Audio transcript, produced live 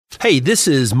Hey, this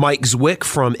is Mike Zwick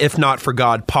from If Not For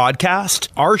God podcast.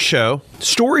 Our show,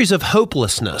 Stories of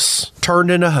Hopelessness Turned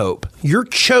into Hope. Your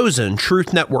chosen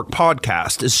Truth Network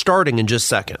podcast is starting in just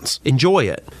seconds. Enjoy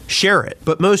it, share it,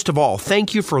 but most of all,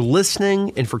 thank you for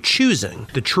listening and for choosing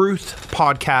the Truth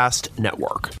Podcast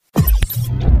Network.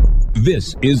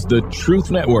 This is the Truth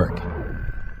Network.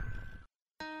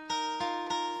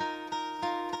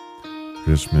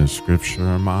 Christmas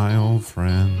scripture, my old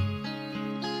friend.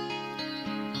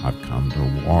 I've come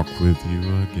to walk with you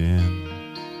again,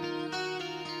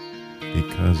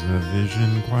 because a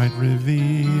vision quite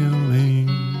revealing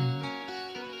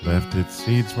left its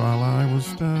seeds while I was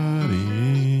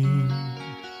studying,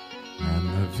 and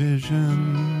the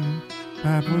vision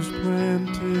that was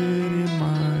planted in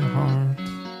my heart,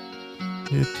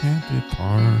 it can't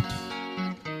depart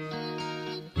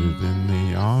within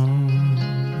the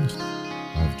arms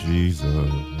of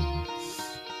Jesus.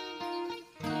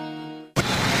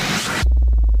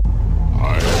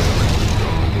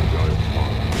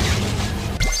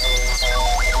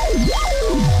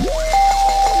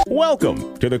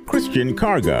 Welcome to the Christian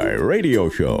Car Guy Radio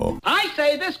Show. I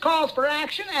say this calls for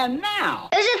action, and now.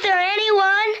 Isn't there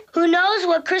anyone who knows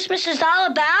what Christmas is all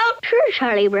about? Sure,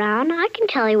 Charlie Brown. I can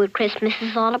tell you what Christmas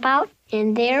is all about.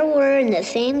 And there were in the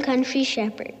same country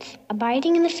shepherds,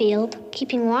 abiding in the field,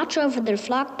 keeping watch over their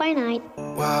flock by night.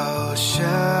 While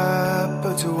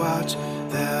shepherds watch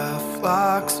their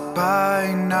flocks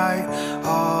by night,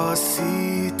 all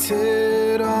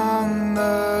seated on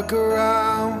the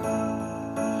ground.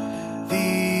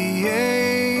 The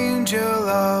angel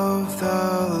of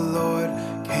the Lord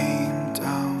came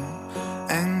down,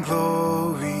 and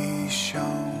glory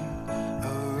shone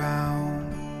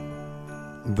around.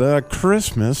 The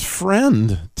Christmas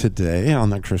friend today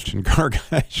on the Christian Car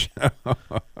Guy Show.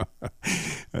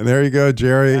 And there you go,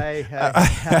 Jerry. Hey,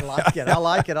 I like it. I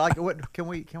like it. What, can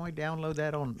we download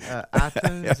that on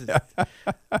iTunes?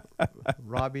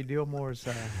 Robby Dilmore's.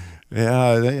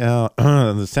 Yeah.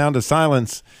 The sound of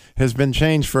silence has been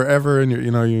changed forever, and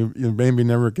you maybe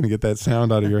never can get that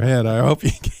sound out of your head. I hope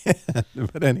you can.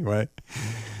 But anyway,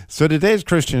 so today's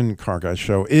Christian Car Guy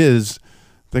Show is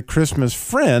the Christmas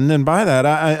friend, and by that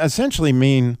I essentially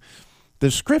mean the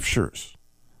scriptures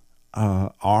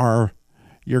are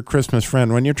your Christmas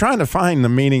friend. When you're trying to find the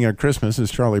meaning of Christmas,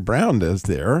 as Charlie Brown does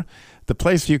there, the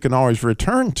place you can always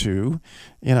return to,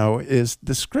 is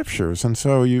the scriptures. And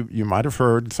so you might have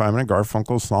heard Simon &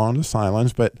 Garfunkel's Song of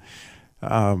Silence, but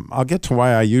I'll get to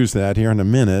why I use that here in a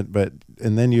minute.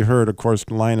 And then you heard, of course,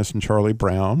 Linus and Charlie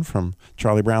Brown from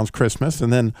Charlie Brown's Christmas.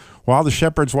 And then While the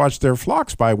Shepherds Watched Their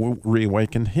Flocks by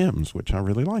Reawakened Hymns, which I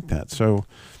really like that. So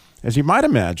as you might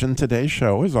imagine, today's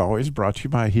show is always brought to you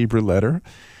by Hebrew Letter.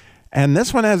 And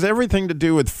this one has everything to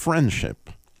do with friendship.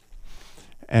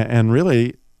 And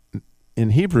really,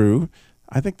 in Hebrew,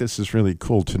 I think this is really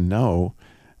cool to know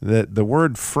that the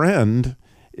word friend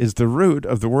is the root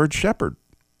of the word shepherd.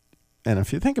 And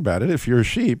if you think about it, if you're a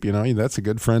sheep, that's a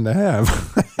good friend to have.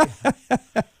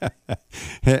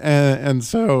 and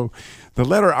so the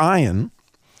letter ayin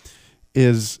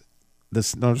is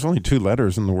this. No, there's only two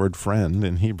letters in the word friend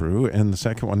in Hebrew, and the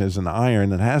second one is an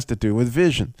iron that has to do with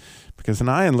vision, because an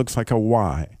ayin looks like a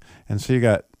Y. And so you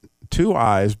got two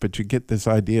eyes, but you get this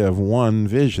idea of one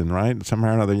vision, right?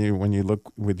 Somehow or another, when you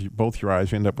look with both your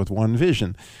eyes, you end up with one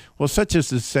vision. Well, such is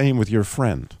the same with your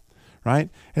friend, right?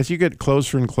 As you get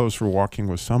closer and closer walking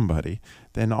with somebody,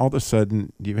 then all of a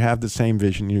sudden you have the same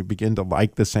vision. You begin to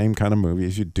like the same kind of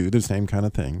movies. You do the same kind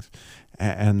of things.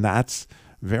 And that's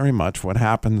very much what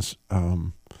happens,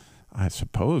 I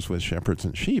suppose, with shepherds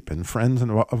and sheep and friends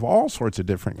of all sorts of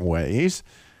different ways.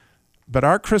 But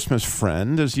our Christmas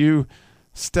friend, as you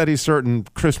study certain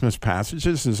Christmas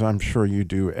passages, as I'm sure you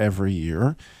do every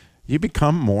year, you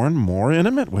become more and more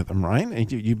intimate with them, right?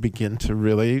 And you begin to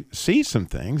really see some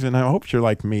things. And I hope you're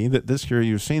like me, that this year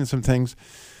you've seen some things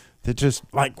that just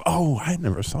like, oh, I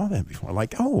never saw that before.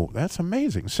 Like, oh, that's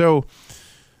amazing. So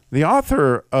the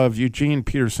author of Eugene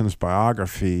Peterson's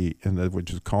biography,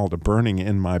 which is called A Burning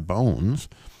in My Bones,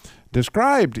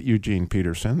 described Eugene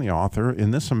Peterson, the author,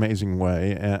 in this amazing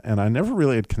way, and I never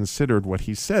really had considered what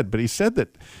he said, but he said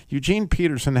that Eugene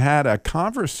Peterson had a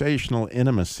conversational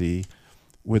intimacy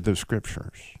with the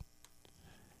scriptures.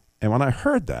 And when I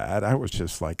heard that, I was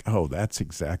just like, oh, that's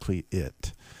exactly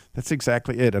it. That's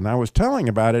exactly it. And I was telling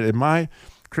about it in my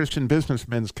Christian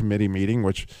Businessmen's Committee meeting,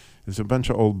 which is a bunch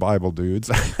of old Bible dudes.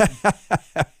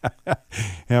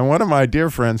 And one of my dear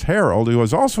friends, Harold, who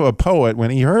was also a poet,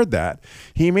 when he heard that,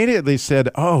 he immediately said,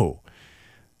 oh,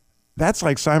 that's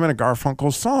like Simon &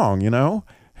 Garfunkel's song,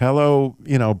 hello,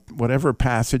 whatever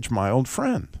passage, my old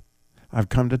friend. I've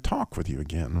come to talk with you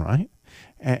again, right?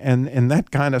 And that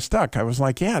kind of stuck. I was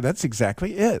like, yeah, that's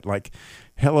exactly it. Like,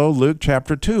 hello, Luke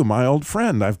chapter 2, my old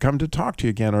friend, I've come to talk to you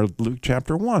again, or Luke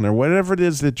chapter 1, or whatever it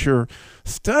is that you're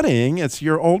studying, it's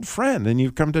your old friend, and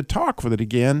you've come to talk with it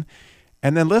again.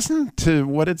 And then listen to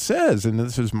what it says, and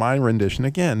this is my rendition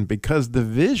again, because the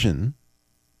vision,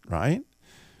 right,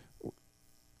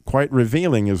 quite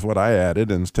revealing is what I added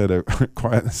instead of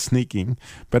quite sneaking.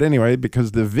 But anyway,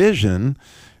 because the vision,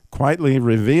 quietly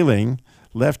revealing,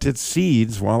 left its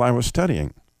seeds while I was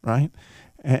studying, right?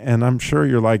 And I'm sure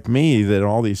you're like me, that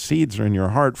all these seeds are in your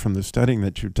heart from the studying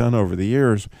that you've done over the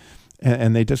years,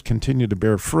 and they just continue to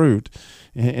bear fruit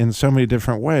in so many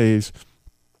different ways.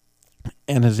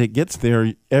 And as it gets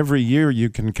there, every year you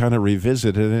can kind of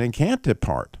revisit it, and it can't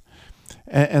depart.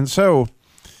 And so,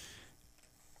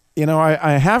 you know,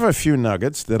 I have a few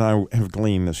nuggets that I have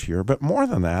gleaned this year, but more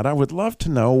than that, I would love to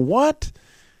know what.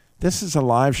 This is a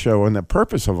live show, and the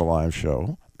purpose of a live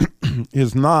show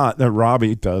is not that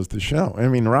Robby does the show. I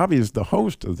mean, Robby is the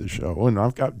host of the show, and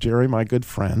I've got Jerry, my good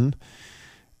friend,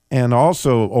 and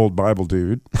also old Bible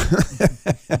dude.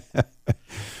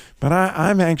 But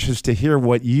I'm anxious to hear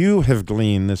what you have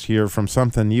gleaned this year from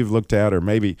something you've looked at, or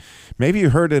maybe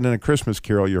you heard it in a Christmas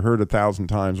carol you heard 1,000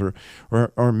 times,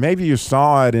 or maybe you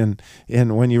saw it in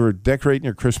when you were decorating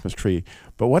your Christmas tree.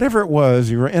 But whatever it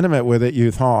was, you were intimate with it, you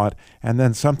thought, and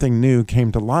then something new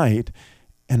came to light.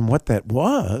 And what that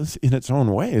was, in its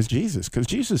own way, is Jesus, because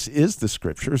Jesus is the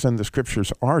Scriptures, and the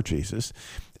Scriptures are Jesus,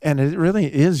 and it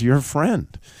really is your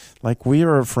friend. Like, we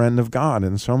are a friend of God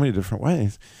in so many different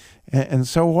ways. And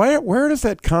so where does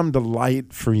that come to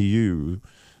light for you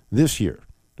this year,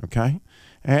 okay?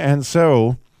 And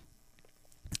so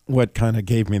what kind of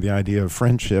gave me the idea of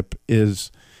friendship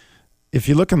is, if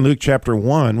you look in Luke chapter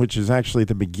 1, which is actually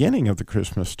the beginning of the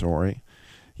Christmas story,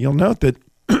 you'll note that,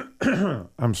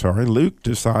 Luke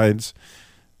decides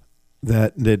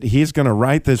that he's going to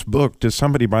write this book to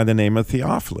somebody by the name of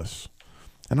Theophilus.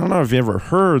 I don't know if you ever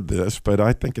heard this, but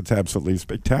I think it's absolutely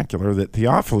spectacular that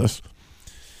Theophilus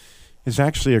is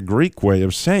actually a Greek way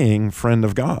of saying friend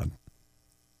of God.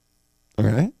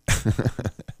 Okay?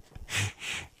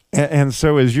 and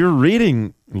so as you're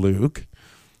reading Luke,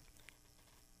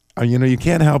 you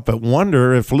can't help but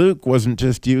wonder if Luke wasn't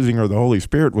just using, or the Holy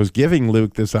Spirit was giving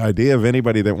Luke this idea of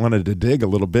anybody that wanted to dig a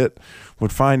little bit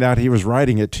would find out he was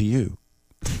writing it to you.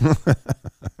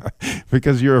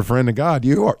 Because you're a friend of God.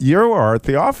 You are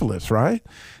Theophilus, right?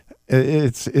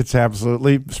 It's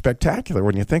absolutely spectacular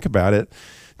when you think about it.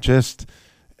 Just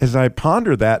as I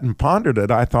pondered that and pondered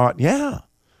it, I thought, yeah.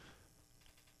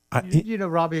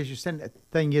 Robby, as you said, the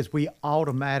thing is, we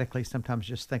automatically sometimes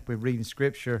just think we're reading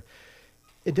Scripture.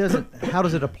 It doesn't. How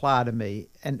does it apply to me?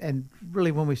 And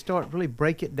really, when we start really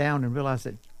break it down and realize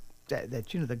that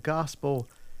the gospel,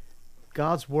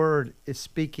 God's word is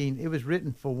speaking. It was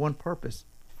written for one purpose,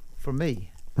 for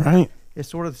me. Right. It's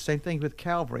sort of the same thing with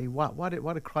Calvary. Why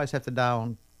did Christ have to die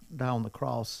on the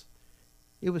cross?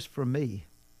 It was for me.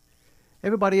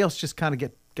 Everybody else just kind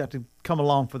of got to come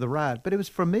along for the ride, but it was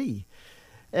for me.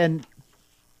 And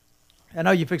I know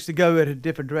you fixed to go in a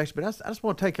different direction, but I just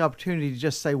want to take the opportunity to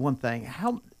just say one thing.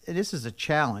 This is a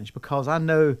challenge, because I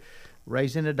know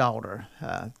raising a daughter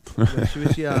when she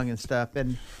was young and stuff,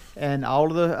 and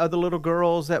all of the other little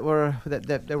girls that were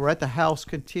at the house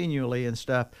continually and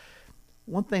stuff.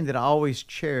 One thing that I always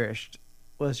cherished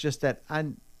was just that I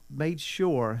made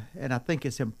sure, and I think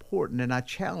it's important, and I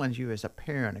challenge you as a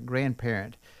parent, a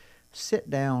grandparent, sit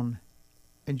down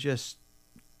and just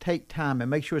take time and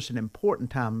make sure it's an important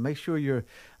time. Make sure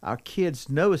our kids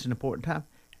know it's an important time,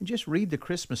 and just read the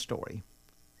Christmas story.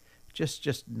 Just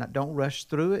don't rush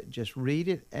through it. Just read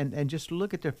it and just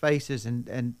look at their faces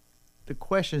and the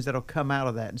questions that'll come out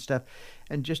of that and stuff.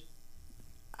 And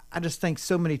I just think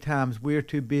so many times we're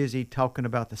too busy talking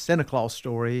about the Santa Claus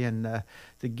story and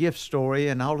the gift story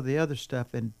and all of the other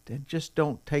stuff, and just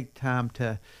don't take time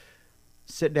to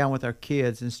sit down with our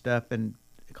kids and stuff. And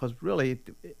because really,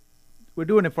 we're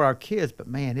doing it for our kids, but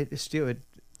man, it is still.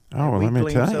 We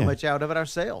glean so much out of it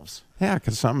ourselves. Yeah,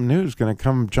 because something new is going to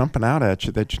come jumping out at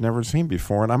you that you've never seen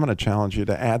before, and I'm going to challenge you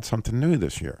to add something new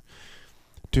this year.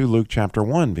 Do Luke chapter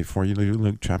 1 before you do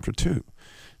Luke chapter 2,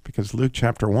 because Luke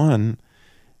chapter 1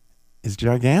 is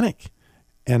gigantic,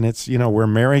 and it's where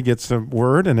Mary gets the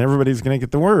word, and everybody's going to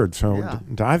get the word. So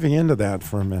diving into that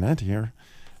for a minute here.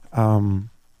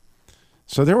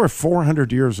 So there were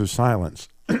 400 years of silence,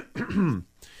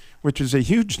 which is a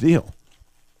huge deal.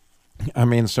 I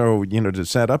mean, so, to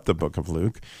set up the book of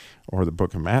Luke or the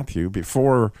book of Matthew,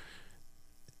 before,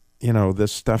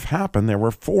 this stuff happened, there were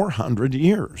 400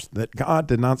 years that God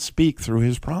did not speak through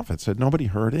his prophets, that nobody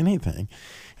heard anything.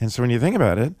 And so when you think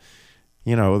about it,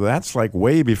 That's like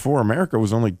way before America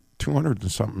was only 200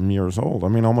 and something years old. I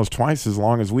mean, almost twice as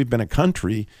long as we've been a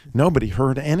country. Nobody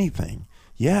heard anything.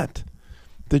 Yet,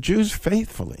 the Jews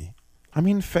faithfully,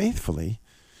 and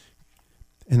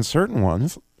certain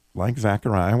ones, like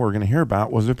Zechariah, we're going to hear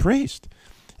about, was a priest.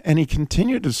 And he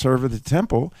continued to serve at the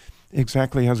temple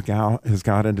exactly as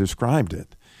God had described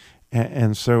it.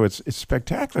 And so it's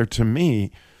spectacular to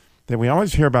me that we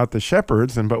always hear about the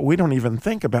shepherds, but we don't even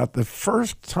think about the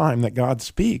first time that God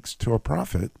speaks to a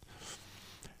prophet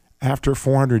after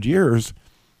 400 years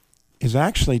is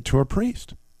actually to a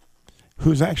priest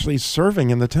who's actually serving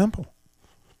in the temple.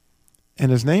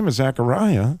 And his name is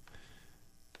Zechariah,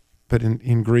 but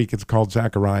in Greek it's called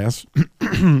Zacharias.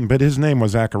 But his name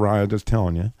was Zechariah, just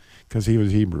telling you, because he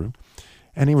was Hebrew.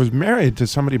 And he was married to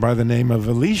somebody by the name of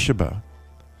Elisheba.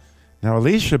 Now,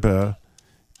 Elisheba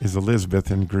is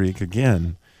Elizabeth in Greek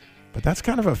again, but that's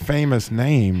kind of a famous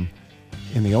name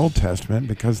in the Old Testament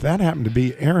because that happened to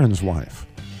be Aaron's wife.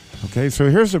 Okay,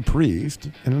 so here's a priest,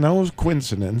 and no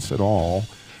coincidence at all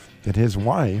that his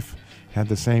wife had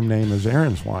the same name as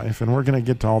Aaron's wife, and we're going to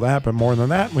get to all that, but more than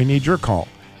that, we need your call.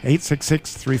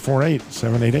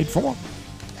 866-348-7884.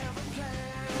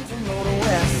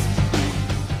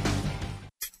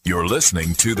 You're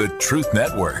listening to the Truth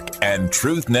Network and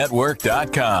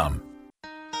truthnetwork.com.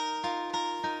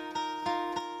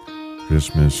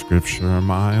 Christmas scripture,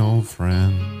 my old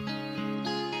friend.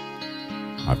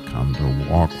 I've come to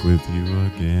walk with you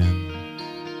again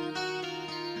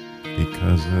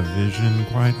because a vision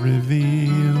quite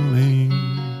revealing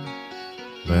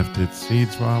left its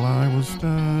seeds while I was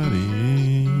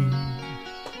studying,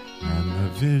 and the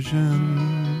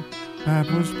vision that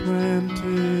was planted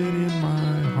in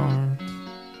my heart,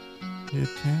 it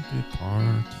can't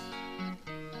depart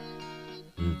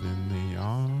within the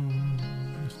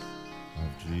arms of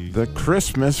Jesus. The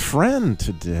Christmas friend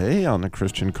today on the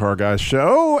Christian Car Guy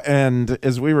Show. And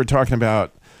as we were talking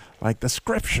about, like the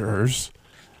scriptures,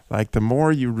 like the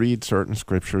more you read certain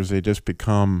scriptures, they just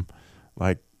become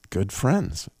like good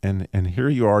friends. And here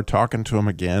you are talking to them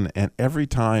again, and every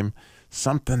time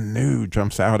something new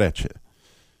jumps out at you.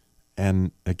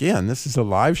 And again, this is a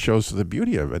live show, so the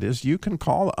beauty of it is you can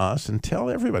call us and tell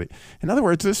everybody. In other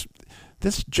words, this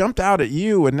jumped out at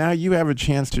you, and now you have a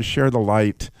chance to share the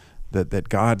light that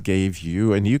God gave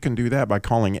you, and you can do that by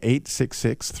calling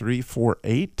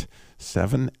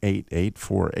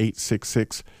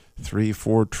 866-348-7884,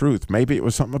 866-34-TRUTH. Maybe it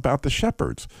was something about the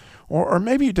shepherds, or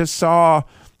maybe you just saw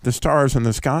the stars in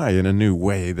the sky in a new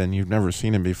way than you've never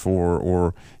seen them before.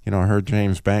 Or, I heard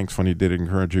James Banks when he did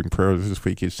encouraging prayers this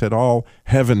week, he said, all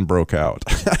heaven broke out.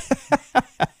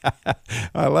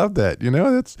 I love that.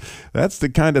 That's the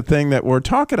kind of thing that we're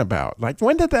talking about. Like,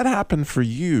 when did that happen for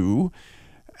you?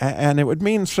 And it would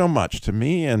mean so much to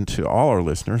me and to all our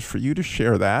listeners for you to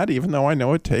share that, even though I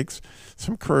know it takes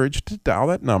some courage to dial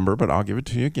that number, but I'll give it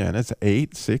to you again. It's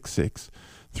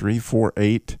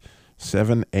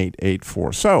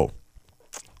 866-348-7884. So,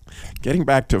 getting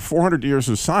back to 400 years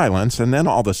of silence, and then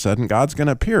all of a sudden God's going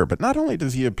to appear. But not only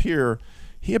does he appear,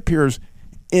 he appears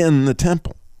in the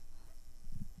temple,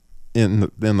 in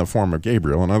the form of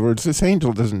Gabriel. In other words, this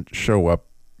angel doesn't show up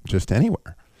just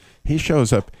anywhere. He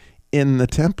shows up in the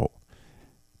temple.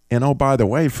 And oh, by the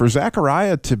way, for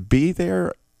Zechariah to be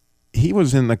there, he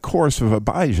was in the course of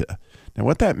Abijah. Now,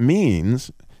 what that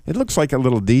means, it looks like a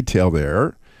little detail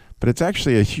there, but it's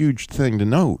actually a huge thing to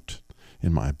note,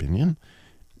 in my opinion,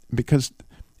 because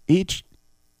each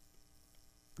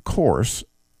course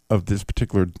of this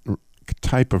particular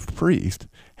type of priest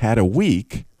had a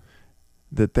week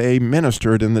that they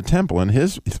ministered in the temple, and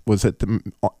his was at the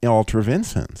altar of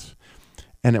incense.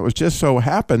 And it was just so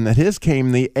happened that his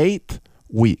came the 8th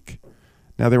week.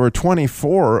 Now, there were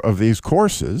 24 of these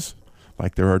courses,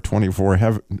 like there are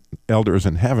 24 elders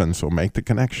in heaven, so make the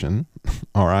connection,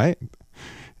 all right?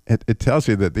 It tells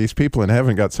you that these people in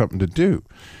heaven got something to do.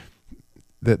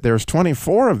 That there's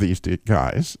 24 of these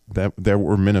guys that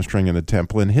were ministering in the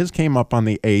temple, and his came up on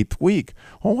the 8th week.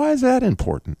 Well, why is that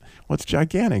important? Well, it's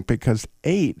gigantic because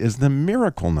 8 is the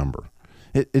miracle number.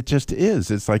 It just is.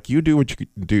 It's like you do what you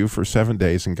do for 7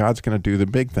 days, and God's going to do the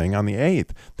big thing on the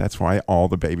 8th. That's why all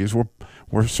the babies were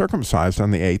circumcised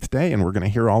on the 8th day, and we're going to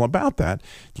hear all about that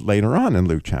later on in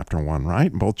Luke chapter 1,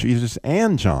 right? Both Jesus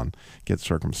and John get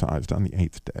circumcised on the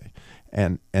 8th day.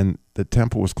 And the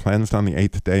temple was cleansed on the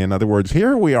 8th day. In other words,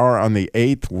 here we are on the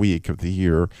 8th week of the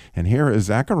year, and here is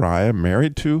Zechariah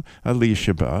married to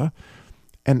Elisheba.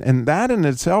 And that in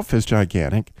itself is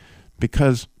gigantic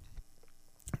because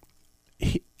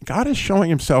God is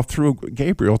showing himself through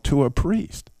Gabriel to a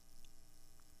priest.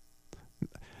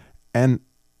 And,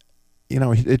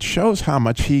 it shows how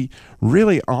much he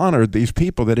really honored these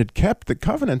people that had kept the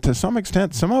covenant to some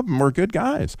extent. Some of them were good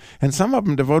guys, and some of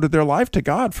them devoted their life to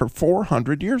God for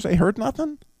 400 years. They heard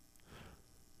nothing.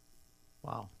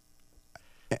 Wow.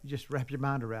 Just wrap your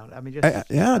mind around it. I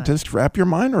mean, just wrap your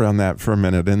mind around that for a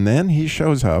minute. And then he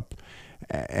shows up,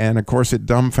 and of course it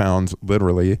dumbfounds,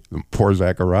 literally, poor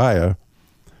Zechariah.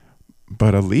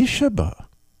 But Elisheba,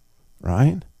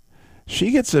 right?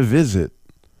 She gets a visit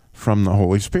from the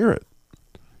Holy Spirit,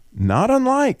 not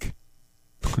unlike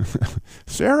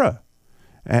Sarah.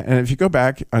 And if you go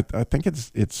back, I think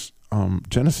it's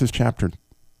Genesis chapter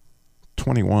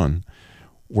 21,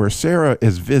 where Sarah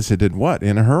is visited what?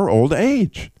 In her old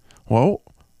age. Well,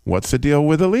 what's the deal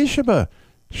with Elisheba?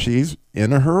 She's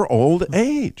in her old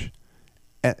age.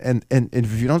 And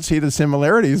if you don't see the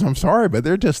similarities, I'm sorry, but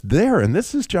they're just there. And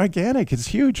this is gigantic. It's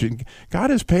huge. And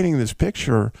God is painting this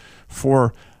picture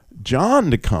for John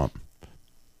to come.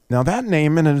 Now, that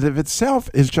name in and of itself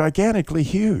is gigantically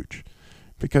huge,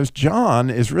 because John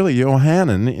is really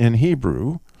Yohanan in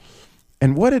Hebrew.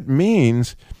 And what it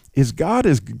means is God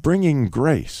is bringing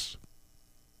grace,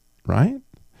 right?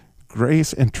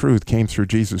 Grace and truth came through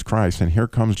Jesus Christ. And here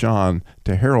comes John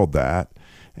to herald that.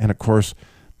 And of course,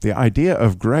 the idea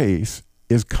of grace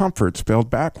is comfort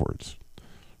spelled backwards,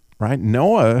 right?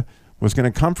 Noah was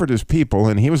going to comfort his people,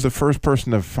 and he was the first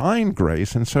person to find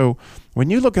grace. And so when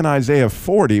you look in Isaiah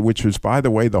 40, which is, by the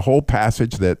way, the whole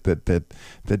passage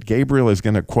that Gabriel is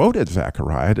going to quote at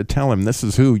Zechariah to tell him this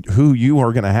is who you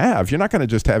are going to have. You're not going to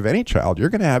just have any child. You're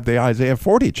going to have the Isaiah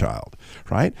 40 child,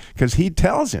 right? Because he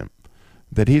tells him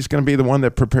that he's going to be the one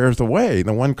that prepares the way,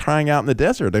 the one crying out in the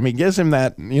desert. I mean, gives him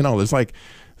that, it's like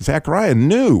Zechariah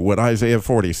knew what Isaiah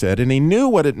 40 said, and he knew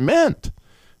what it meant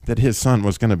that his son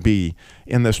was going to be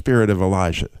in the spirit of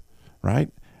Elijah, right?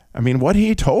 I mean, what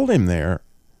he told him there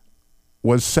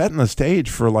was setting the stage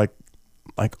for like,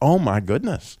 oh my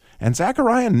goodness. And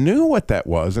Zechariah knew what that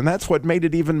was, and that's what made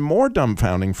it even more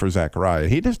dumbfounding for Zechariah.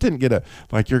 He just didn't get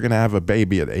you're going to have a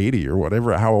baby at 80 or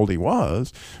whatever, how old he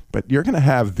was, but you're going to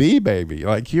have the baby.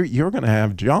 Like you're going to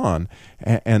have John,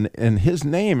 and his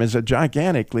name is a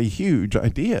gigantically huge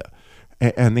idea.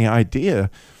 And the idea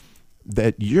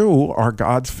that you are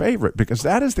God's favorite, because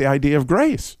that is the idea of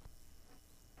grace,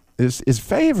 is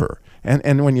favor.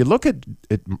 And when you look at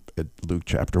Luke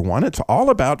chapter 1, it's all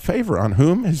about favor, on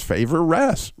whom his favor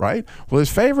rests, right? Well,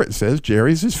 his favorite says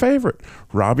Jerry's his favorite,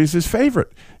 Robby's his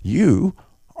favorite. You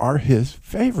are his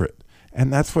favorite.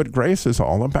 And that's what grace is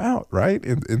all about, right?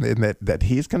 In that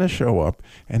he's going to show up,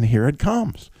 and here it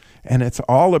comes. And it's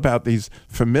all about these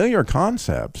familiar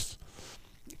concepts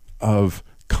of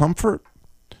comfort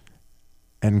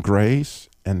and grace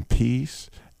and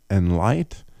peace and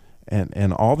light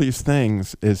and all these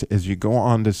things as you go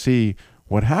on to see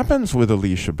what happens with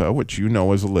Elisheba, which you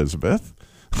know as Elizabeth,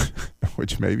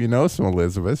 which maybe you know some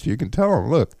Elizabeths. You can tell them,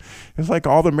 look, it's like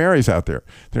all the Marys out there.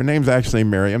 Their name's actually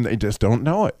Miriam. They just don't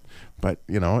know it. But,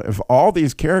 if all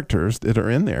these characters that are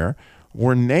in there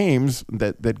were names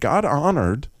that God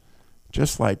honored,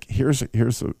 just like here's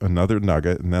another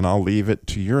nugget, and then I'll leave it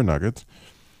to your nuggets,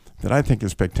 that I think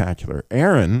is spectacular.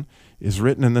 Aaron is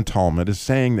written in the Talmud as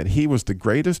saying that he was the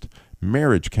greatest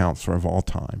marriage counselor of all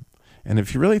time. And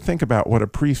if you really think about what a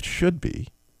priest should be,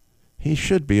 he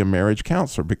should be a marriage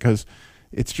counselor, because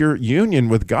it's your union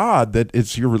with God, that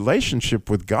it's your relationship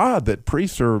with God that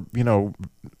priests are,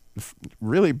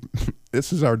 really,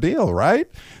 this is our deal, right?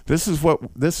 This is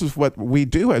what we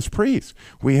do as priests.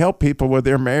 We help people with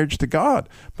their marriage to God.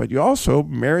 But you also,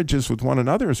 marriages with one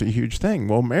another is a huge thing.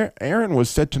 Well, Aaron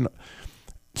was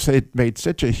made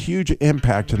such a huge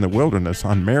impact in the wilderness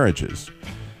on marriages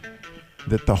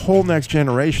that the whole next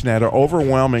generation had an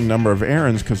overwhelming number of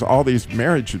Aarons, because all these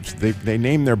marriages, they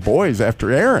named their boys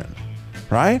after Aaron,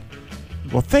 right?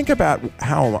 Well, think about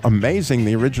how amazing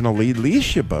the original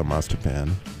Elisheba must have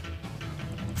been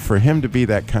for him to be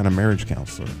that kind of marriage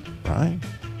counselor, right?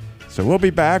 So we'll be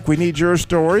back. We need your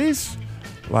stories,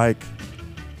 like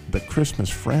the Christmas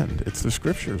friend. It's the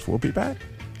scriptures. We'll be back.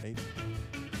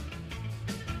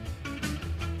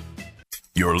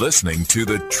 You're listening to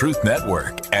the Truth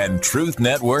Network and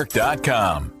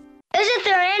truthnetwork.com. Isn't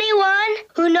there anyone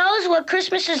who knows what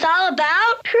Christmas is all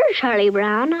about? Sure, Charlie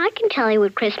Brown. I can tell you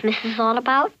what Christmas is all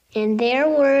about. And there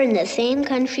were in the same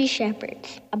country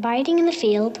shepherds, abiding in the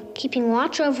field, keeping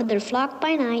watch over their flock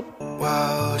by night.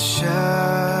 While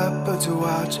shepherds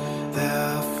watch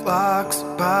their flocks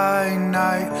by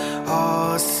night,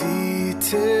 all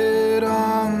seated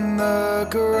on the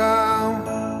ground.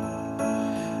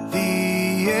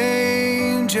 The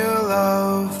angel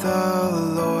of the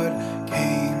Lord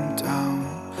came down,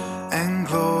 and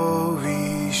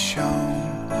glory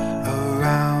shone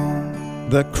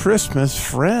Christmas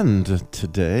friend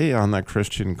today on the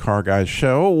Christian Car Guy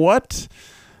Show. What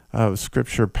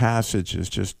scripture passage has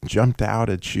just jumped out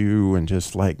at you and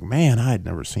just like, man, I'd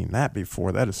never seen that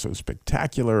before. That is so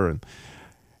spectacular. And,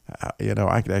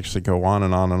 I could actually go on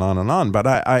and on and on and on. But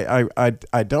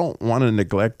I don't want to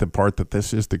neglect the part that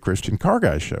this is the Christian Car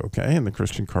Guy Show, okay? And the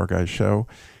Christian Car Guy Show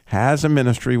has a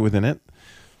ministry within it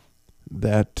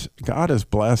that God has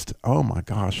blessed. Oh, my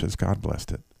gosh, has God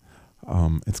blessed it.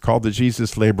 It's called the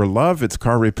Jesus Labor Love. It's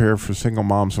car repair for single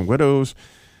moms and widows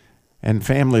and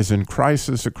families in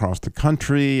crisis across the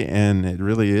country, and it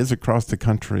really is across the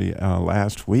country.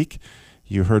 Last week,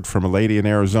 you heard from a lady in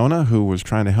Arizona who was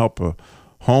trying to help a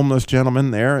homeless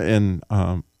gentleman there in,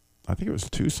 I think it was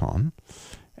Tucson.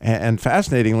 And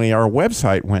fascinatingly, our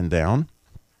website went down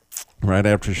right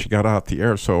after she got off the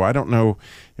air. So I don't know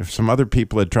if some other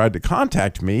people had tried to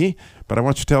contact me, but I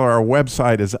want you to tell her our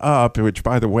website is up, which,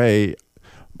 by the way,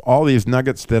 all these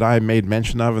nuggets that I made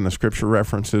mention of and the scripture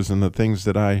references and the things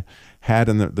that I had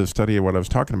in the study of what I was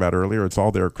talking about earlier, it's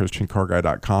all there at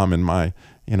ChristianCarGuy.com in my,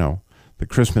 the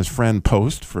Christmas friend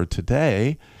post for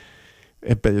today,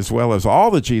 as well as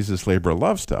all the Jesus Labor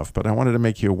Love stuff. But I wanted to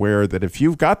make you aware that if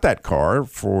you've got that car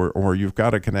or you've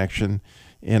got a connection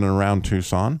in and around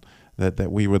Tucson,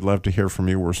 that we would love to hear from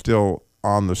you. We're still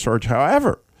on the search.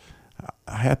 However,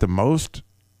 I had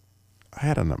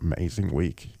an amazing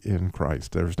week in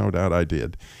Christ. There's no doubt I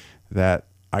did. That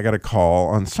I got a call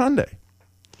on Sunday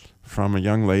from a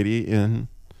young lady in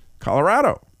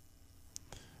Colorado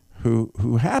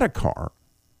who had a car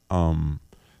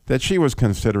that she was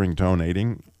considering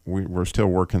donating. We're still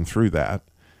working through that.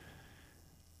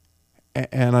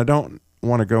 And I don't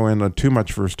want to go into too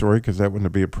much for a story because that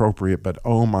wouldn't be appropriate, but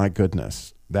oh my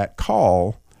goodness, that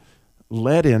call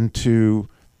led into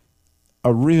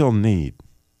a real need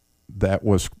that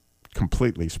was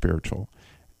completely spiritual.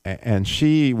 And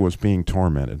she was being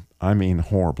tormented. I mean,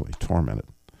 horribly tormented.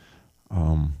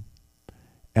 And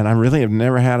I really have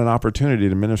never had an opportunity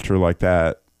to minister like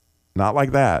that, not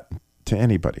like that, to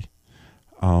anybody.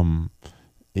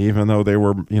 Even though they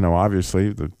were,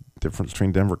 obviously the difference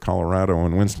between Denver, Colorado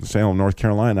and Winston-Salem, North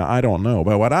Carolina, I don't know.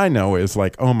 But what I know is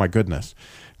like, oh my goodness,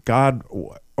 God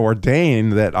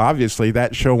ordained that obviously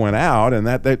that show went out and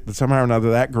that somehow or another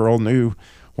that girl knew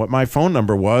what my phone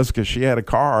number was because she had a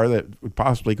car that would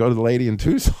possibly go to the lady in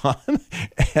Tucson.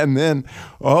 And then,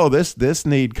 this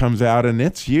need comes out and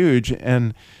it's huge.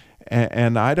 And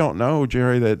I don't know,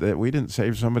 Jerry, that we didn't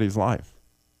save somebody's life.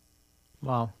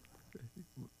 Well,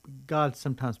 God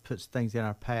sometimes puts things in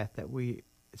our path that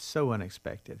it's so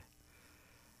unexpected.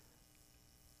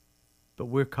 But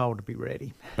we're called to be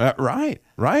ready. Right.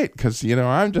 Because,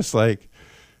 I'm just like,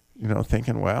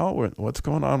 thinking, well, what's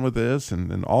going on with this?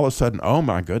 And then all of a sudden, oh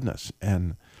my goodness.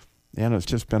 And it's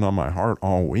just been on my heart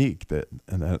all week that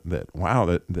there's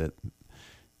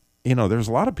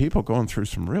a lot of people going through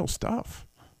some real stuff.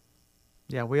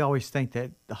 Yeah, we always think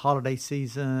that the holiday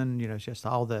season, it's just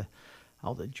all the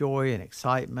joy and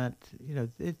excitement.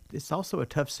 It's also a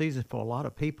tough season for a lot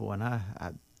of people. And I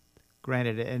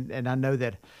granted, and I know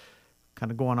that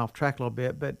kind of going off track a little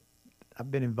bit, but I've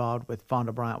been involved with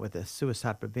Fonda Bryant with the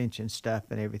suicide prevention stuff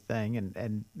and everything.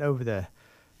 And over the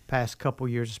past couple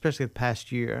of years, especially the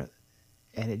past year,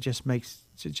 and it just makes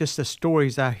just the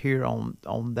stories I hear on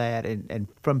that and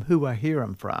from who I hear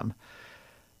them from.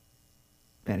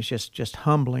 And it's just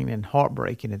humbling and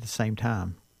heartbreaking at the same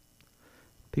time.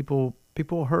 People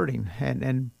are hurting,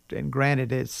 and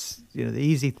granted, it's the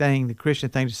easy thing, the Christian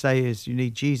thing to say is you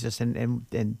need Jesus, and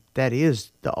that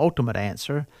is the ultimate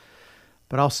answer.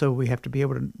 But also we have to be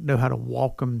able to know how to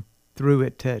walk them through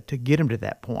it to get them to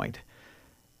that point.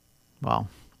 Wow.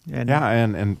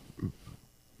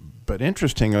 But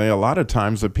interestingly, a lot of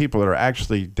times the people that are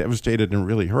actually devastated and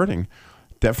really hurting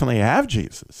definitely have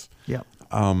Jesus. Yeah.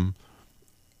 And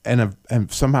have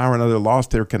somehow or another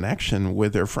lost their connection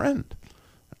with their friend,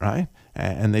 right?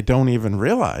 And they don't even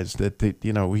realize that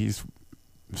he's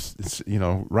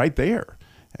right there,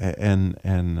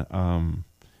 and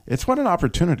it's what an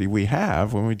opportunity we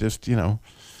have when we just Well,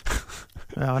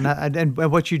 and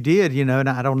what you did, and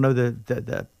I don't know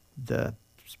the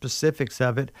specifics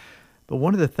of it, but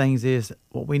one of the things is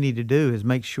what we need to do is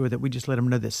make sure that we just let them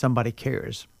know that somebody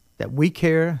cares, that we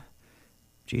care,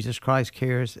 Jesus Christ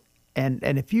cares. And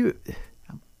if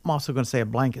I'm also going to say a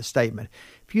blanket statement.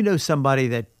 If you know somebody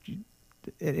that,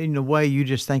 in a way, you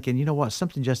just thinking, you know what,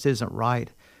 something just isn't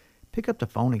right, pick up the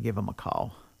phone and give them a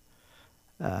call.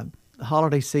 The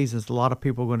holiday seasons, a lot of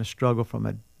people are going to struggle from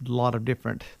a lot of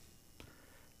different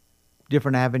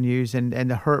avenues, and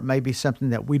the hurt may be something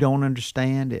that we don't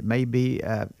understand. It may be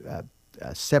a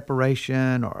a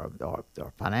separation or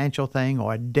a financial thing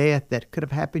or a death that could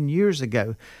have happened years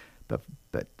ago,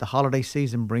 but the holiday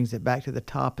season brings it back to the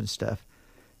top and stuff.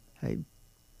 Hey,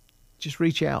 just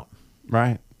reach out.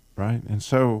 Right. And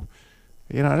so,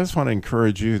 I just want to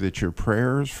encourage you that your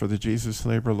prayers for the Jesus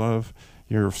Labor of Love,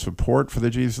 your support for the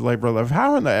Jesus Labor of Love,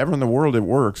 however in the world it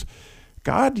works,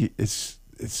 God is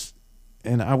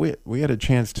and we had a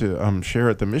chance to share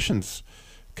at the missions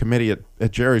committee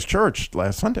at Jerry's church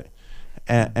last Sunday,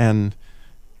 and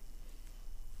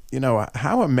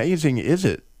how amazing is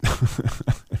it,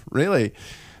 really,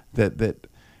 that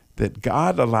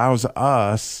God allows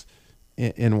us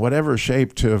in whatever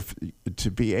shape to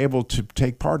be able to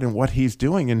take part in what He's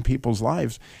doing in people's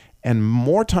lives. And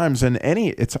more times than any,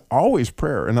 it's always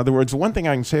prayer. In other words, one thing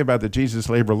I can say about the Jesus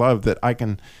Labor of Love that I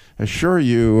can assure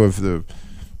you of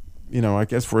I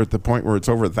guess we're at the point where it's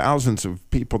over thousands of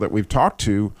people that we've talked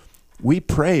to. We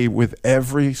pray with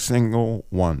every single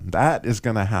one. That is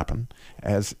going to happen,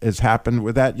 as happened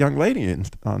with that young lady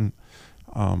on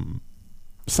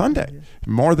Sunday.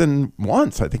 More than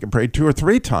once. I think I prayed 2 or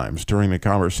 3 times during the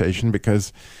conversation,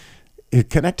 because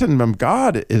connecting them,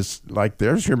 God is like,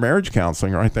 there's your marriage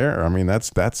counseling right there. I mean,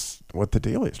 that's what the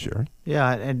deal is, Jerry.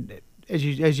 Yeah, and as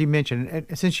you mentioned,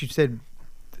 and since you said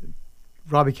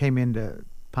Robby came into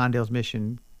Pinedale's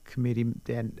Mission Committee,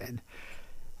 and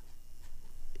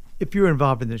if you're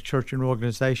involved in the church and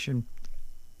organization,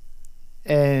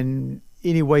 and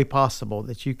any way possible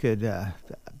that you could,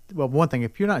 well, one thing,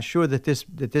 if you're not sure that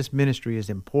this ministry is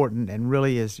important and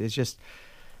really is just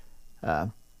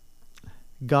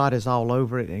God is all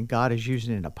over it and God is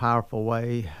using it in a powerful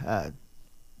way,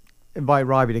 invite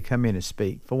Robby to come in and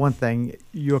speak. For one thing,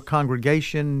 your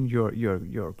congregation,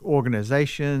 your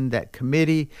organization, that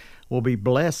committee will be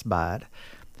blessed by it.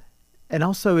 And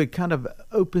also it kind of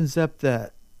opens up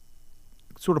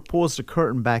sort of pulls the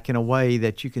curtain back in a way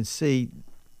that you can see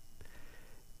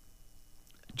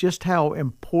just how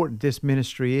important this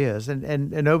ministry is.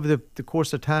 And over the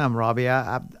course of time, Robby,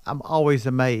 I'm always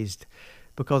amazed,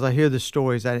 because I hear the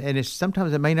stories, and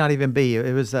sometimes it may not even be.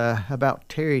 It was about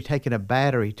Terry taking a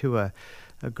battery to a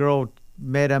girl,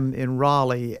 met him in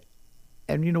Raleigh,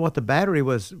 and you know what? The battery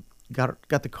was got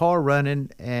the car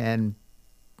running and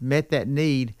met that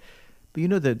need. But you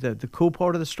know the cool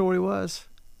part of the story was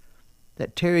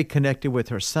that Terry connected with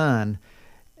her son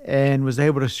and was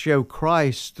able to show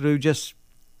Christ through just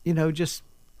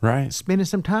right, spending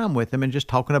some time with him and just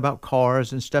talking about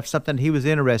cars and stuff, something he was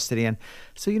interested in.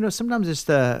 So, sometimes it's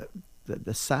the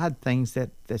side things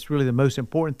that's really the most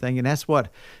important thing, and that's what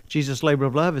Jesus Labor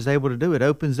of Love is able to do. It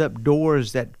opens up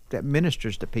doors that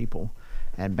ministers to people.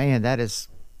 And man, that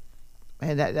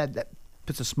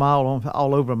puts a smile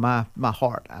all over my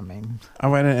heart. I mean,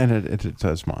 and it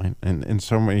does mine, and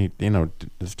so many,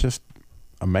 it's just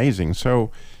amazing. So,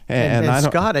 and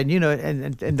Scott,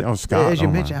 Scott, as you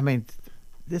mentioned, I mean,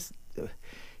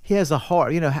 he has a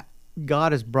heart.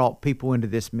 God has brought people into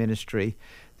this ministry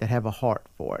that have a heart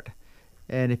for it.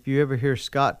 And if you ever hear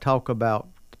Scott talk about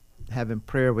having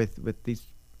prayer with these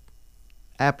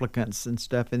applicants and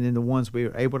stuff, and then the ones we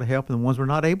were able to help and the ones we're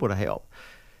not able to help,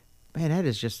 man, it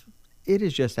is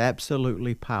just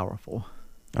absolutely powerful.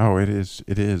 Oh, it is.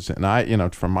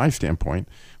 And from my standpoint,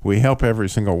 we help every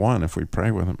single one if we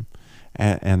pray with them,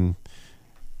 and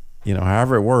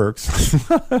however it works,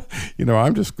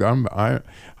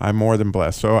 I'm more than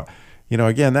blessed. So,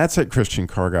 again, that's at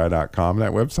ChristianCarGuy.com.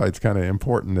 That website's kind of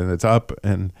important, and it's up,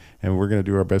 and we're going to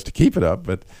do our best to keep it up.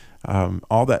 But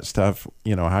all that stuff,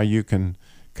 how you can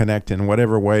connect in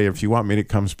whatever way. If you want me to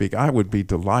come speak, I would be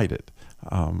delighted.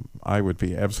 I would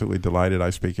be absolutely delighted. I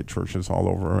speak at churches all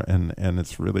over, and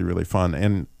it's really, really fun.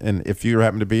 And if you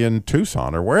happen to be in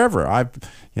Tucson or wherever, I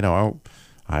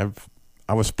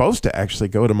was supposed to actually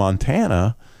go to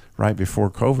Montana right before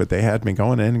COVID. They had me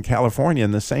going in California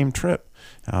in the same trip.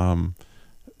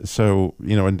 So,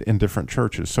 in different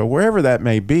churches. So wherever that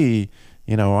may be,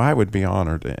 I would be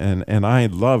honored. And I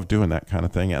love doing that kind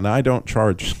of thing. And I don't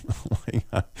charge,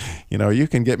 you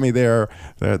can get me there.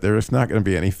 There's not going to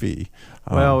be any fee.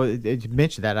 Well, you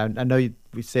mentioned that. I know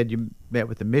we said you met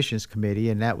with the missions committee,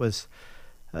 and that was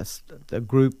a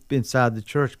group inside the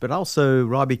church. But also,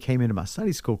 Robby came into my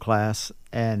Sunday school class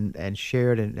and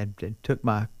shared and took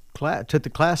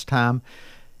the class time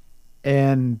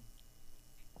and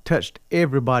touched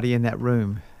everybody in that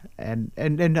room. And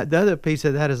the other piece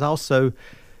of that is also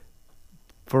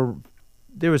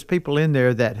there was people in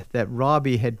there that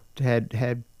Robby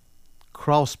had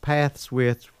crossed paths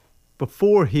with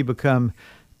before he become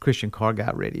Christian Car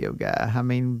Guy radio guy. I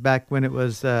mean, back when it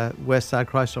was West Side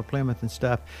Chrysler Plymouth and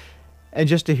stuff. And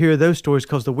just to hear those stories,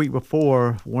 because the week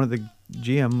before, one of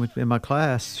Jim in my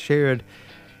class shared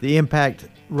the impact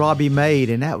Robby made,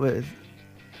 and that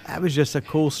was just a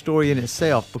cool story in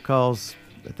itself, because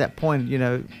at that point,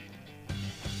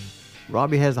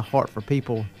 Robby has a heart for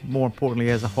people. More importantly,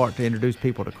 has a heart to introduce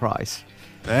people to Christ.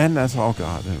 And that's all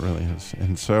God, it really is.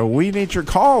 And so we need your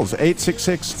calls,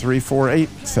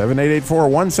 866-348-7884.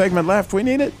 One segment left, we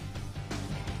need it.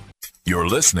 You're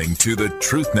listening to the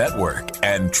Truth Network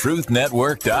and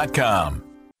truthnetwork.com.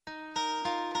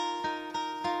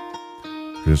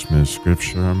 Christmas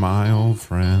scripture, my old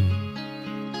friend,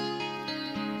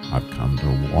 I've come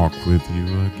to walk with you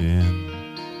again,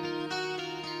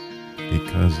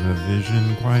 because a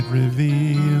vision quite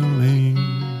revealing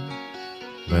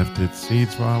left its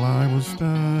seeds while I was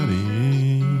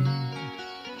studying,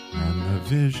 and the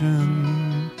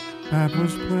vision that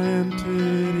was planted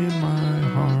in my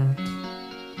heart,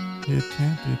 it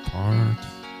can't depart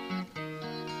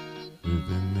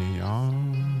within the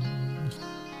arms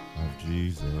of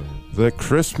Jesus. The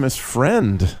Christmas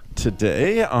friend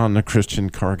today on the Christian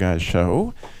Car Guy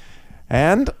Show.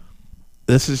 And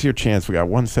this is your chance. We got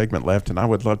one segment left, and I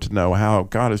would love to know how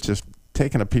God has just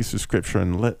taken a piece of scripture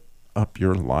and lit up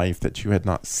your life that you had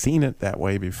not seen it that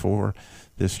way before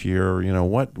this year.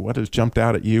 What has jumped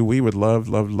out at you? We would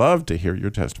love to hear your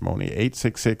testimony.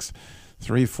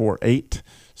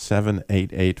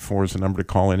 866-348-7884 is the number to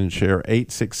call in and share.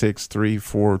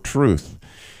 866-34-TRUTH.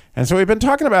 And so we've been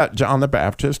talking about John the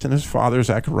Baptist and his father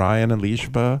Zechariah and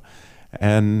Elishba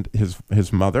and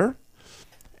his mother.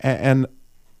 And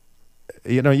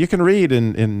you can read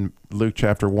in Luke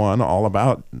chapter 1 all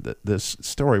about this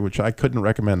story, which I couldn't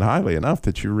recommend highly enough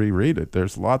that you reread it.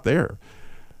 There's a lot there.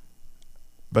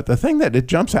 But the thing that it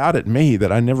jumps out at me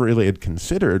that I never really had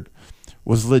considered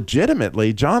was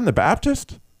legitimately John the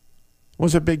Baptist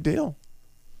was a big deal.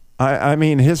 I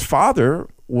mean, his father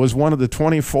was one of the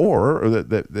 24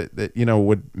 that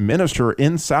would minister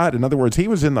inside. In other words, he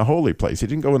was in the holy place. He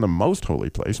didn't go in the most holy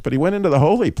place, but he went into the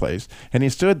holy place, and he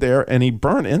stood there and he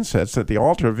burned incense at the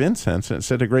altar of incense. And it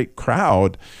said a great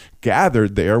crowd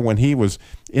gathered there when he was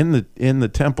in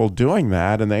the temple doing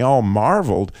that, and they all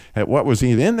marveled at what was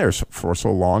he in there for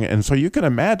so long. And so you can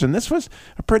imagine this was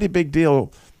a pretty big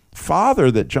deal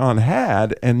father that John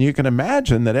had, and you can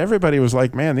imagine that everybody was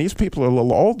like, man, these people are a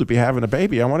little old to be having a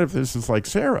baby. I wonder if this is like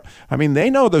Sarah. I mean, they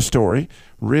know the story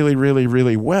really, really,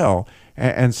 really well.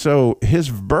 And so his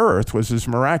birth was as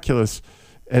miraculous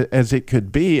as it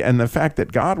could be. And the fact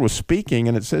that God was speaking,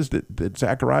 and it says that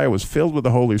Zechariah was filled with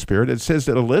the Holy Spirit. It says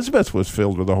that Elizabeth was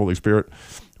filled with the Holy Spirit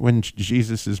when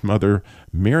Jesus' mother,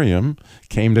 Miriam,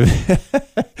 came to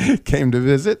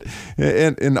visit.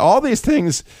 And all these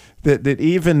things that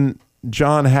even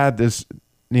John had this,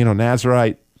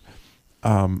 Nazirite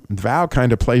vow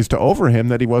kind of placed over him,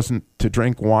 that he wasn't to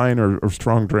drink wine or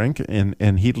strong drink,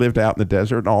 and he lived out in the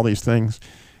desert and all these things.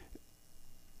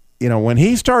 When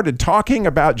he started talking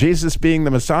about Jesus being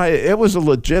the Messiah, it was a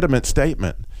legitimate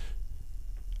statement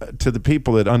to the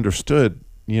people that understood,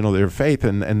 their faith.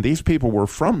 And these people were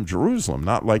from Jerusalem,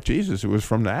 not like Jesus, who was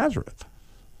from Nazareth,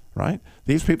 right?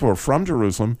 These people were from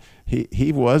Jerusalem.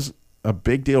 He was a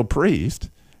big deal priest,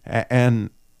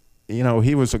 and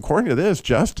he was, according to this,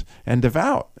 just and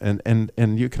devout,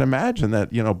 and you can imagine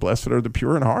that, blessed are the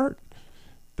pure in heart,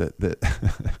 that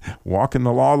walk in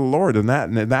the law of the Lord, and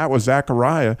that was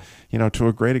Zechariah, to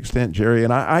a great extent, Jerry.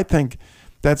 And I think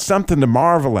that's something to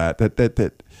marvel at,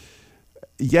 that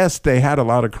yes, they had a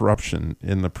lot of corruption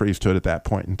in the priesthood at that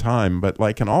point in time, but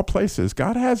like in all places,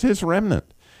 God has his remnant.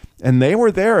 And they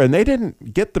were there, and they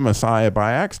didn't get the Messiah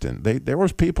by accident. There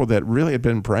was people that really had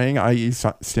been praying, i.e.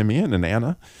 Simeon and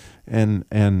Anna, and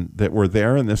that were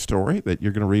there in this story that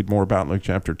you're going to read more about in Luke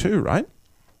chapter 2, right?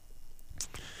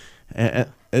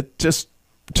 And it just,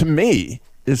 to me,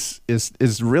 is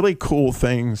really cool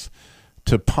things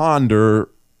to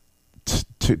ponder,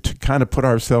 to kind of put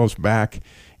ourselves back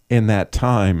in that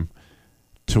time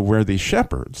to where these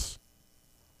shepherds,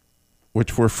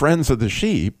 which were friends of the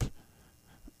sheep,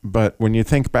 but when you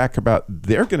think back about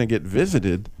they're going to get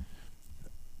visited,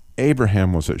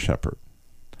 Abraham was a shepherd.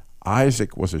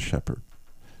 Isaac was a shepherd.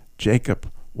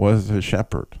 Jacob was a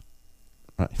shepherd.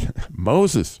 Right?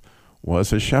 Moses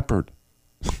was a shepherd.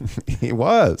 He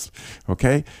was.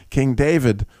 Okay? King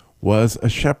David was a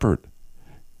shepherd.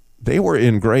 They were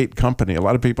in great company. A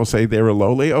lot of people say they were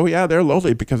lowly. Oh, yeah, they're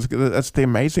lowly, because that's the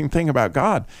amazing thing about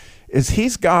God, is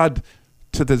he's God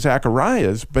to the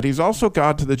Zechariahs, but he's also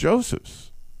God to the Josephs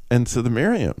and to the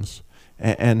Miriams,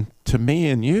 and to me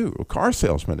and you, a car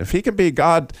salesman. If he can be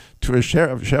God to a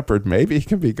shepherd, maybe he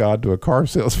can be God to a car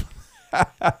salesman.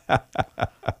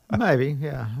 Maybe,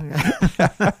 yeah.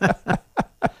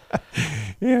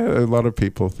 Yeah, a lot of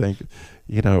people think,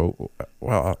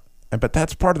 well, but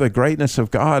that's part of the greatness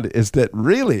of God is that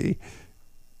really,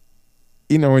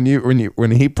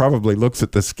 when he probably looks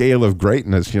at the scale of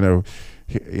greatness, here's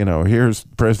the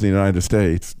President of the United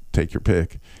States, take your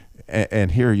pick,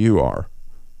 and here you are.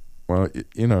 Well,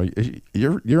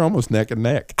 you're almost neck and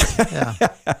neck. Yeah.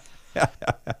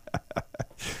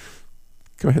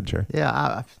 Go ahead, Jerry.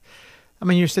 Yeah, I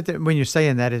mean, you sit there when you're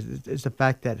saying that is the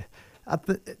fact that I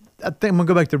think I'm gonna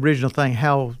go back to the original thing.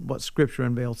 What Scripture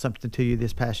unveiled something to you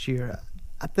this past year.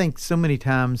 I think so many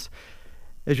times,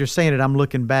 as you're saying it, I'm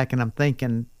looking back and I'm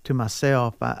thinking to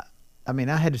myself. I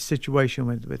had a situation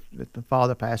with my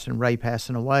father passing, Ray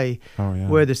passing away,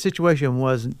 where the situation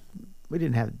wasn't. We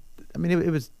didn't have. I mean,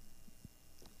 it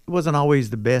wasn't always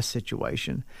the best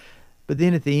situation, but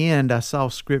then at the end, I saw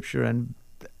Scripture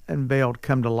unveiled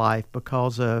come to life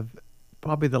because of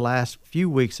probably the last few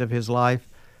weeks of his life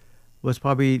was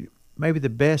maybe the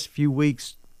best few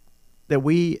weeks that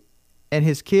we and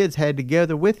his kids had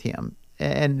together with him.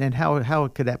 And how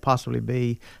could that possibly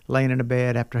be, laying in a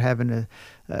bed after having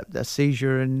a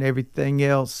seizure and everything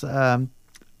else?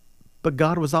 But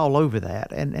God was all over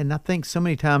that. And I think so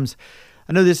many times,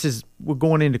 I know we're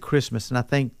going into Christmas, and I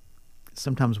think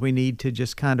sometimes we need to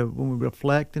just kind of, when we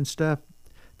reflect and stuff,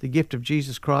 the gift of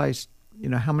Jesus Christ,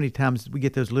 how many times we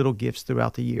get those little gifts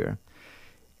throughout the year.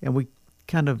 And we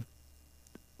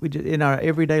just, in our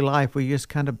everyday life, we just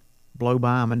kind of blow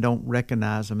by them and don't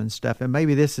recognize them and stuff. And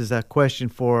maybe this is a question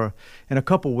for in a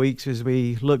couple weeks as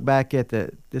we look back at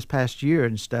this past year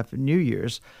and stuff, New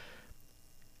Year's.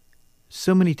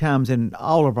 So many times in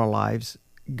all of our lives,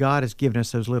 God has given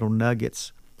us those little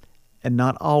nuggets, and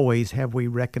not always have we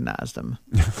recognized them.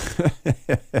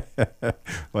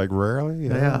 Like rarely?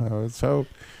 Yeah. So,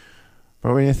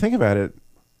 but when you think about it,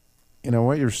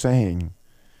 what you're saying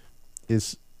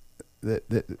is that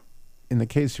in the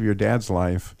case of your dad's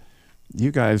life, you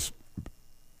guys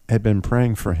had been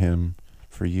praying for him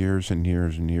for years and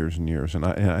years and years and years. And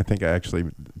I think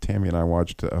Tammy and I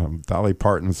watched Dolly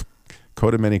Parton's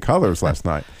Coat of Many Colors last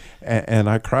night. And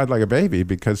I cried like a baby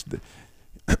because,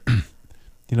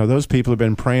 those people have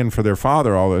been praying for their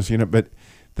father all this, but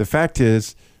the fact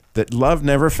is that love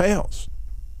never fails.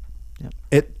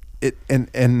 Yep.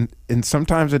 And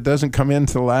sometimes it doesn't come in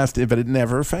to the last, but it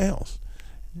never fails.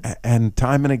 And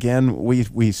time and again,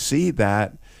 we see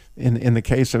that in the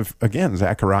case of, again,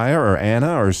 Zechariah or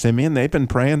Anna or Simeon. They've been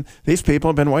praying. These people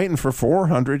have been waiting for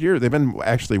 400 years. They've been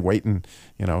actually waiting,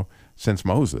 since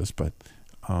Moses. But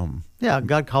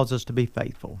God calls us to be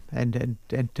faithful and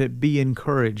to be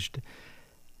encouraged.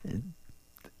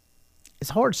 It's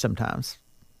hard sometimes,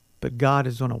 but God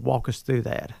is going to walk us through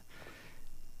that.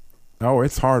 Oh,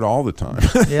 it's hard all the time.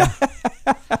 Yeah.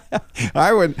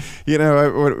 I would,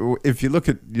 if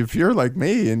you're like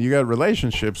me and you got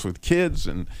relationships with kids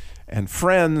and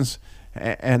friends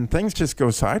and things just go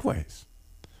sideways,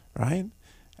 right?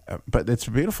 But it's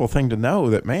a beautiful thing to know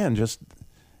that, man,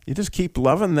 you just keep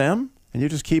loving them and you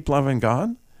just keep loving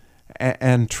God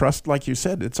and trust, like you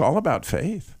said, it's all about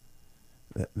faith.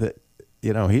 That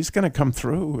he's going to come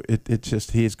through.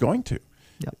 He's going to.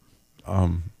 Yep.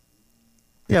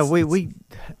 We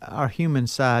our human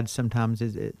side sometimes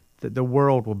is that the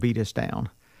world will beat us down,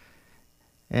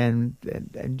 and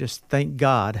just thank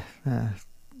God,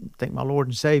 thank my Lord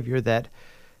and Savior that,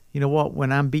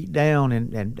 when I'm beat down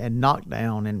and knocked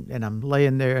down and I'm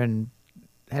laying there and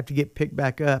have to get picked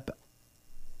back up,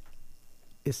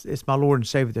 it's my Lord and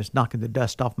Savior that's knocking the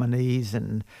dust off my knees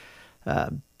and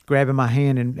grabbing my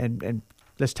hand and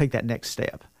let's take that next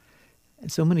step.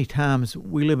 And so many times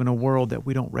we live in a world that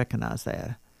we don't recognize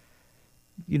that.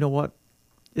 You know what?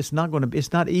 It's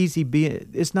not easy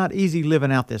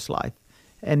living out this life.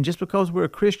 And just because we're a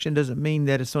Christian doesn't mean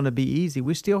that it's going to be easy.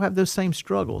 We still have those same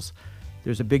struggles.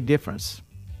 There's a big difference.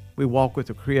 We walk with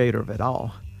the Creator of it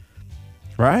all.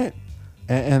 Right.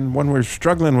 And when we're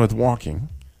struggling with walking,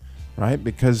 right,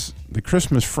 because the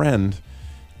Christmas friend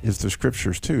is the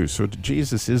Scriptures too. So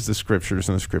Jesus is the Scriptures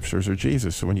and the Scriptures are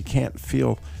Jesus. So when you can't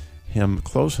feel him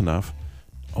close enough,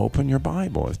 open your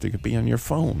Bible. It could be on your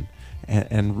phone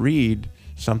and read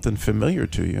something familiar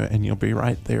to you, and you'll be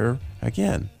right there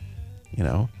again.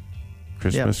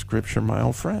 Christmas Scripture, my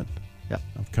old friend. Yep.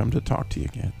 I've come to talk to you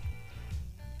again.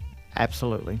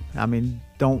 Absolutely. I mean,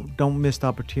 don't miss the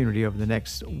opportunity over the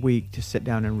next week to sit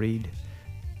down and read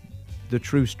the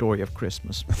true story of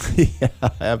Christmas. Yeah,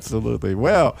 absolutely.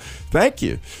 Well, thank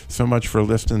you so much for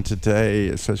listening today.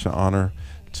 It's such an honor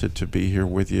to be here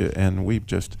with you, and we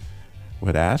just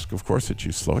would ask, of course, that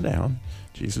you slow down.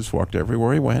 Jesus walked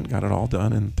everywhere he went, got it all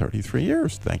done in 33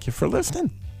 years. Thank you for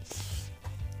listening.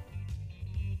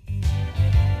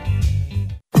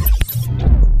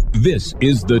 This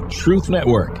is the Truth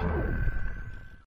Network.